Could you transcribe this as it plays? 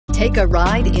Take a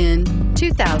ride in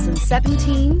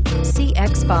 2017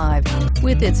 CX-5.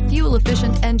 With its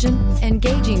fuel-efficient engine,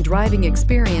 engaging driving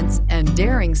experience, and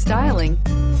daring styling,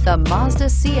 the Mazda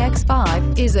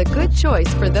CX-5 is a good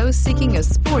choice for those seeking a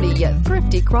sporty yet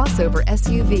thrifty crossover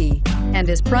SUV and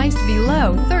is priced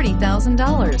below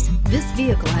 $30,000. This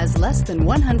vehicle has less than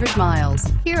 100 miles.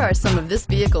 Here are some of this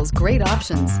vehicle's great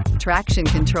options: traction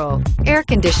control, air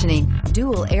conditioning,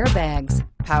 dual airbags,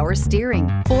 power steering,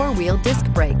 four-wheel disc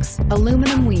brakes,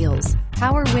 aluminum wheels,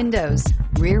 power windows,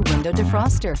 rear window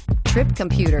defroster, trip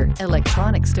computer,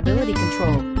 electronic stability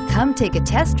control. Come take a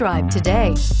test drive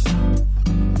today.